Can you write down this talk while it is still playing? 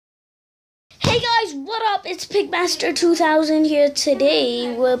guys, what up? It's Pigmaster 2000 here.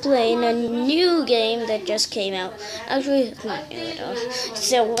 Today we're playing a new game that just came out. Actually, it's not new at all.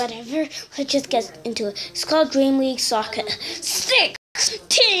 So whatever, let's just get into it. It's called Dream League Soccer 16.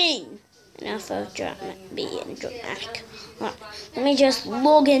 Enough of being dramatic. Alright, let me just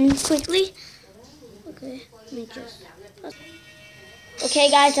log in quickly. Okay, let me just...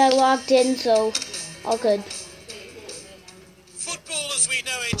 Okay guys, I logged in, so all good. Football as we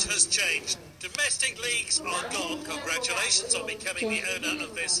know it has changed. Domestic leagues are gone. Congratulations on becoming the owner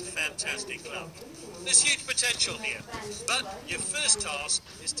of this fantastic club. There's huge potential here, but your first task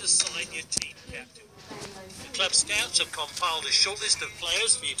is to sign your team captain. The club scouts have compiled a shortlist of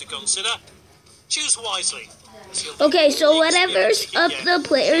players for you to consider. Choose wisely. Okay, so whatever's up the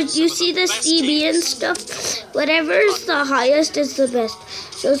players, you see the CB and stuff, whatever's the highest is the best.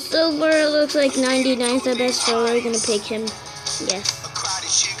 So silver looks like 99's the best, so we're gonna pick him. Yes.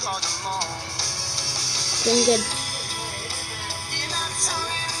 Doing good.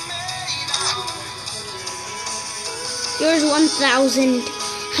 Yours 1,000.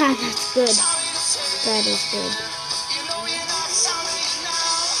 Ha, that's good. That is good.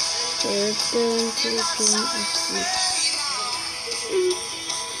 Let's go into the game FC.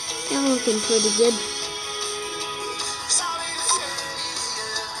 I'm looking pretty good.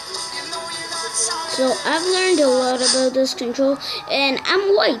 So I've learned a lot about this control, and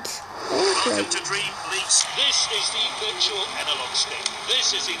I'm white. Welcome to Dream Leagues. This is the virtual analog stick.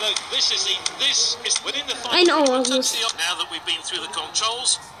 This is within the I know all this. Now that we've been through the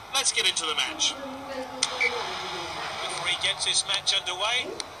controls, let's get into the match. Before he gets his match underway.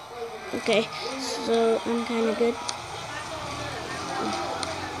 Okay, so I'm kind of good.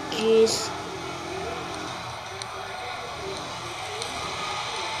 Jeez.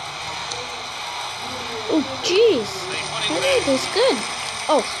 Oh, jeez. That is good.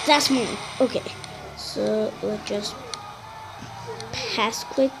 Oh, that's me. Okay, so let's just pass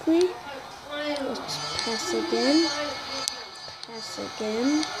quickly. Let's pass again. Pass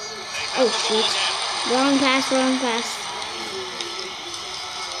again. Oh, shoot. Wrong pass, wrong pass.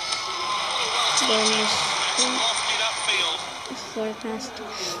 Before I passed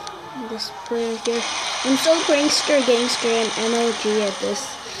this player here. I'm so gangster and MLG at this.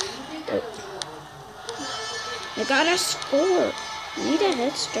 Oh. I gotta score. I need a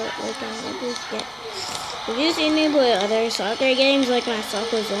head start like I always get. If you see me play other soccer games like my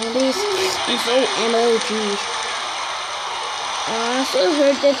Soccer Zombies, I'm so MLG. I also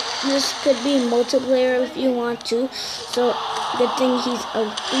heard that this could be multiplayer if you want to, so good thing he's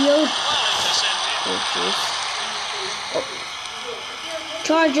outfield. Oh, jeez. Oh.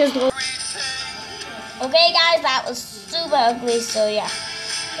 Charges. Okay, guys, that was super ugly, so yeah.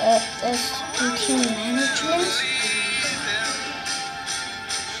 Let's continue management.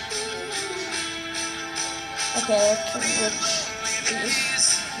 Okay, let's switch these.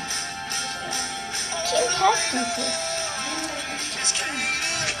 Team captain.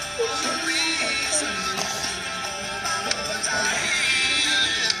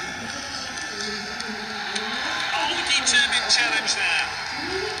 Challenge there.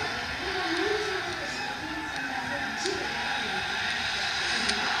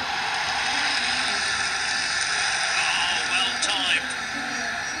 Oh, well timed.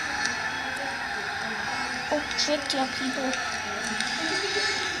 Oh, tricked your people.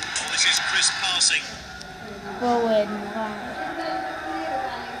 This is crisp passing. Forward,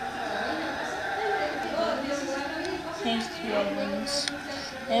 Face wings.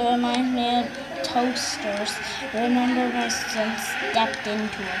 They remind me of toasters. Remember my son stepped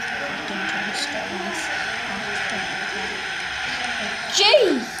into a freaking toaster once.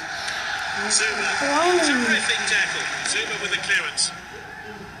 Jeez! Zuma. Terrific tackle. Zuma with the clearance.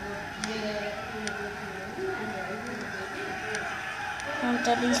 I'm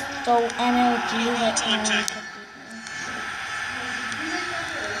to be so MLG that Time tackle.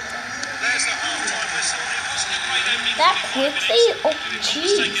 There's the half-time whistle. It wasn't a great opening. that quickly? Oh,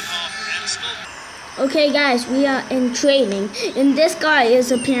 jeez. Okay guys, we are in training, and this guy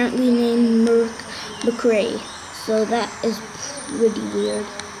is apparently named Merc McRae, so that is pretty weird.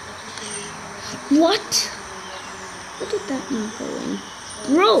 What? What did that mean going?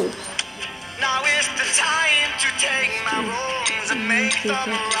 Bro! Now is the time to take my wrongs and make them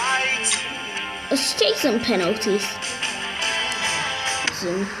right. Let's take some penalties.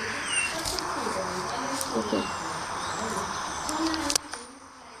 Zoom. Okay.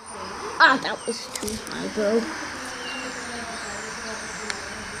 Ah, that was too high, bro.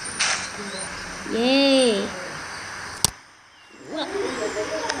 Yay. What?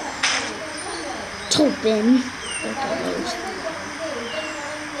 Tobin.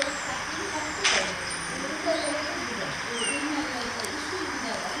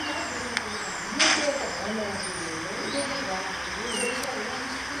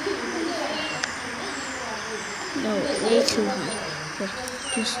 too high. Okay,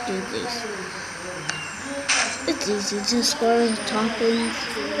 just do these. It's easy to score toppings.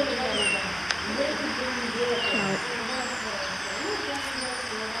 Wow.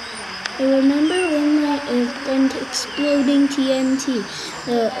 I remember when my friend exploding TNT,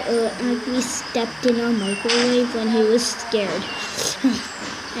 we stepped in our microwave when he was scared.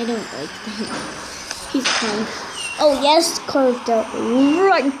 I don't like that. He's a punk. Oh yes, curved out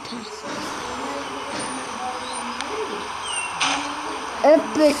right past.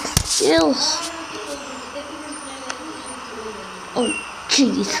 Epic skills. Oh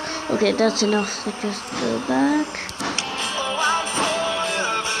jeez. Okay, that's enough. Let's just go back.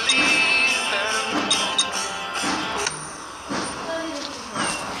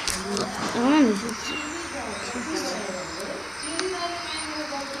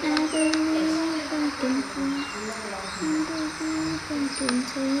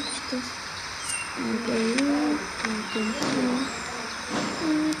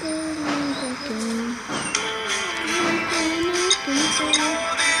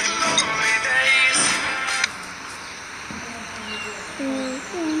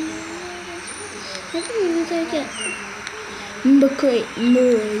 But great, more,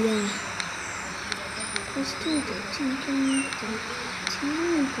 yeah. Let's do the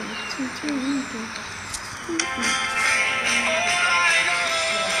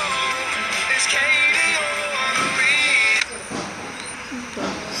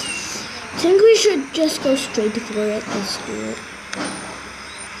I think we should just go straight for it. Let's do it.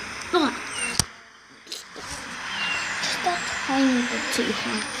 Oh. Just that tiny bit too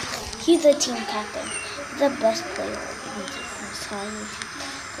high. He's a team captain. He's the best player in this tiny team.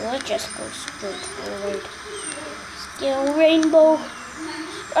 So let's just go straight forward. Skill rainbow.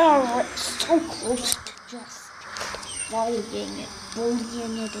 Oh, we're so close to just bullying it in.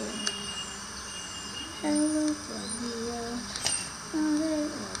 Hello,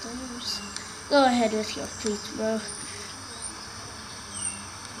 others. Go ahead with your tweets, bro.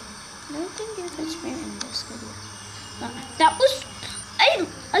 I don't think there's a spare in this video. That was...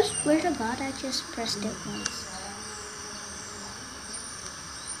 I swear to God, I just pressed it once.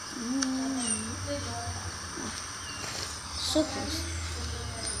 So close.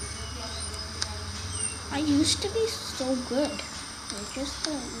 I used to be so good. I just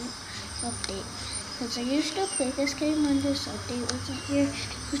update. Because I used to play this game when this update wasn't here.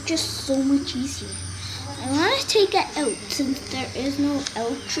 It was just so much easier. I want to take it out since there is no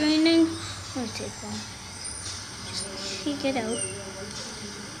out training. I'm going to take one. Just take it out.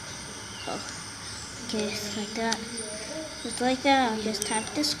 Oh. Okay, just like that. Just like that. I'll just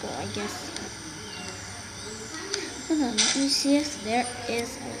have to score, I guess. Hold on, let me see if there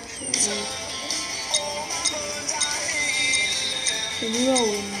is out training.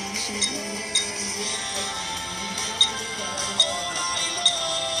 Rolling motion.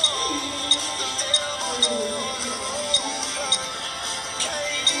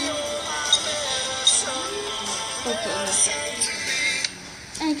 Okay,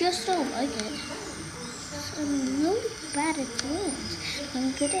 I just don't like it. I'm really bad at drones.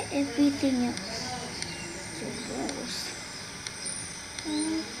 I'm good at everything else. So gross.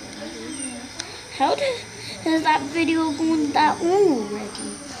 How does that video go that long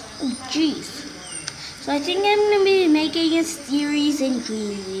already? Oh jeez. So I think I'm going to be making a series in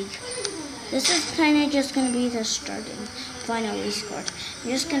Dream League. This is kind of just going to be the starting final rescore. I'm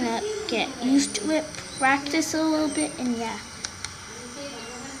just going to get used to it, practice a little bit, and yeah.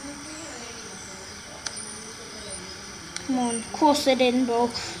 Come on, cross it in, bro.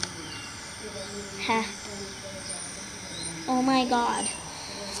 Ha. Oh my god.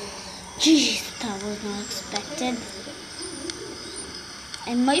 Jeez, that was not expected.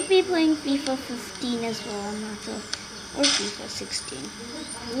 I might be playing FIFA 15 as well, I'm not sure. Or FIFA 16.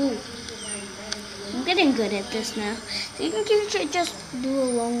 Ooh. I'm getting good at this now. So you should just do a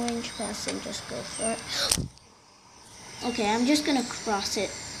long range pass and just go for it. Okay, I'm just gonna cross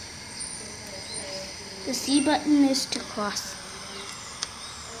it. The C button is to cross.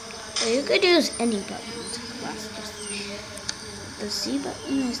 So you could use any button to cross this. The C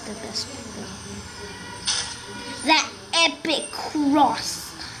button is the best button. That epic cross.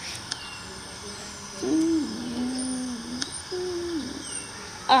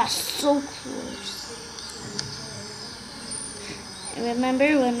 Ah, so close. I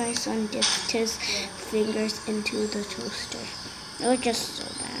remember when my son dipped his fingers into the toaster. It was just so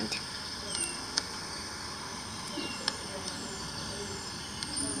bad.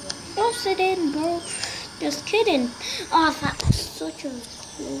 Close it in, bro. Just kidding. Oh, that was such a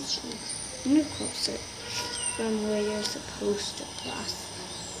close one. I'm gonna close it from where you're supposed to cross.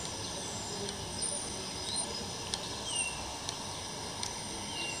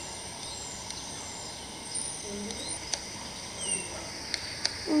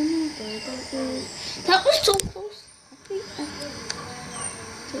 Oh my god, that was so close.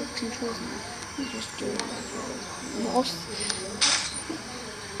 The controls now. You just do it. Mouse.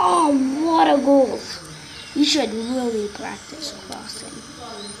 Oh, what a goal! You should really practice crossing.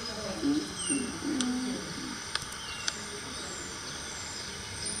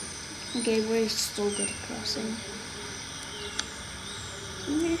 Okay, we're still good at crossing.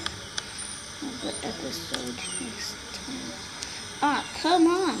 What episode next time? Ah, come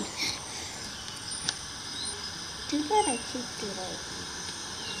on! Too bad I kicked it out.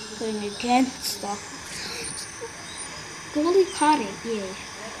 Going against the goalie caught it, yeah.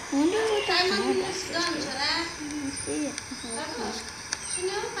 I wonder what the time is. See it.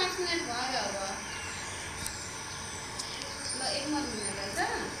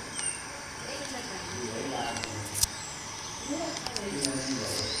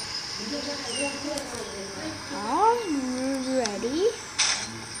 I'm ready.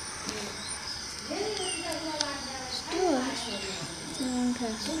 Long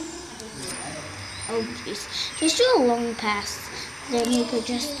pass. Oh jeez. Just do a long pass. Then you could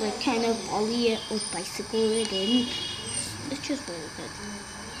just like kind of ollie it or bicycle it in. It's just really good.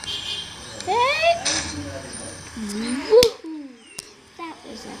 Hey! Woohoo! That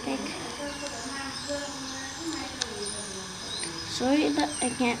was epic. Sorry, but I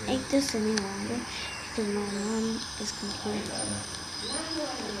can't make this any longer because my mom is complaining about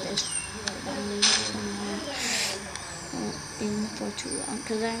this in for too long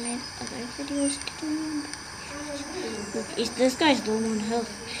because I made other videos too. This guy's low on health.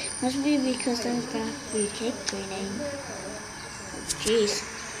 Must be because of that free kick training. Jeez.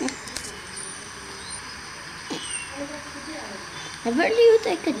 Never knew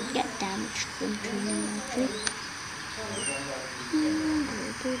they could get damaged from training actually.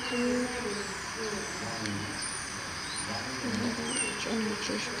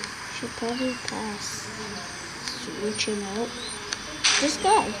 Should probably pass. Switching out. This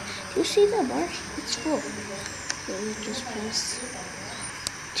guy, you see the bar? It's full. So we just press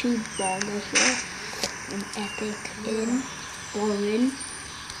 2 baller here. An epic in. Ball in.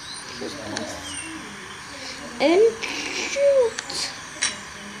 Just pass. And shoot!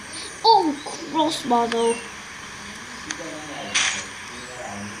 Oh, crossbar though.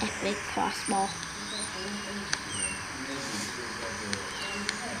 Epic crossbar.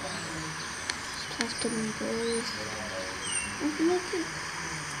 Pass to my goals.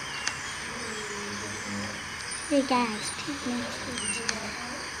 Hey guys, please next week.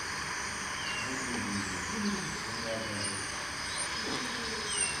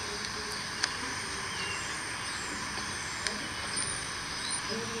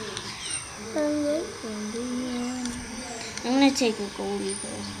 I'm gonna take a goalie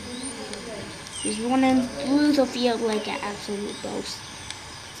goal. He's running through the field like an absolute boss.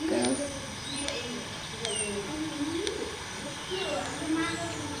 Let's go.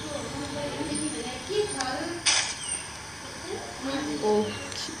 Okay.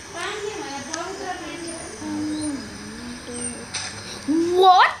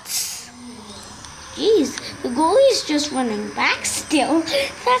 What? Jeez, the goalie's just running back still.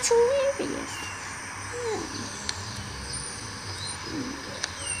 That's hilarious.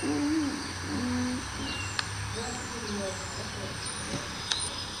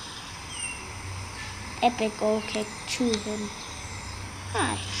 Epic goal kick to him.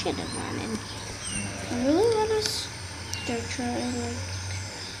 I should have run in. I really want to start trying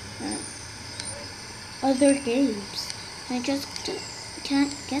like other games. I just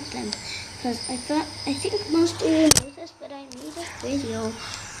can't get them because I think most of you know this, but I made a video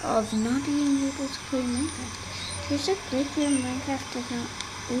of not being able to play Minecraft. There's a glitch where Minecraft does not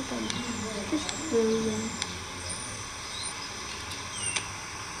open. It's just brilliant.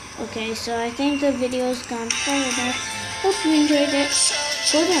 Okay, so I think the video's gone far enough. Hope you enjoyed it.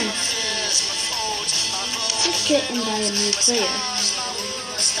 Hold on. Let's get and buy a new player.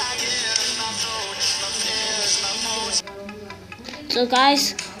 So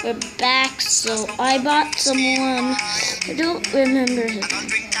guys, we're back. So I bought someone. I don't remember his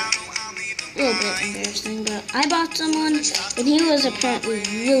name. A little bit embarrassing, but I bought someone and he was apparently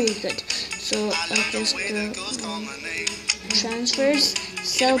really good. So I just transfers,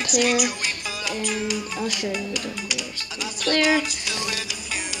 sell player, and I'll show you the players.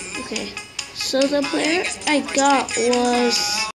 Okay, so the player I got was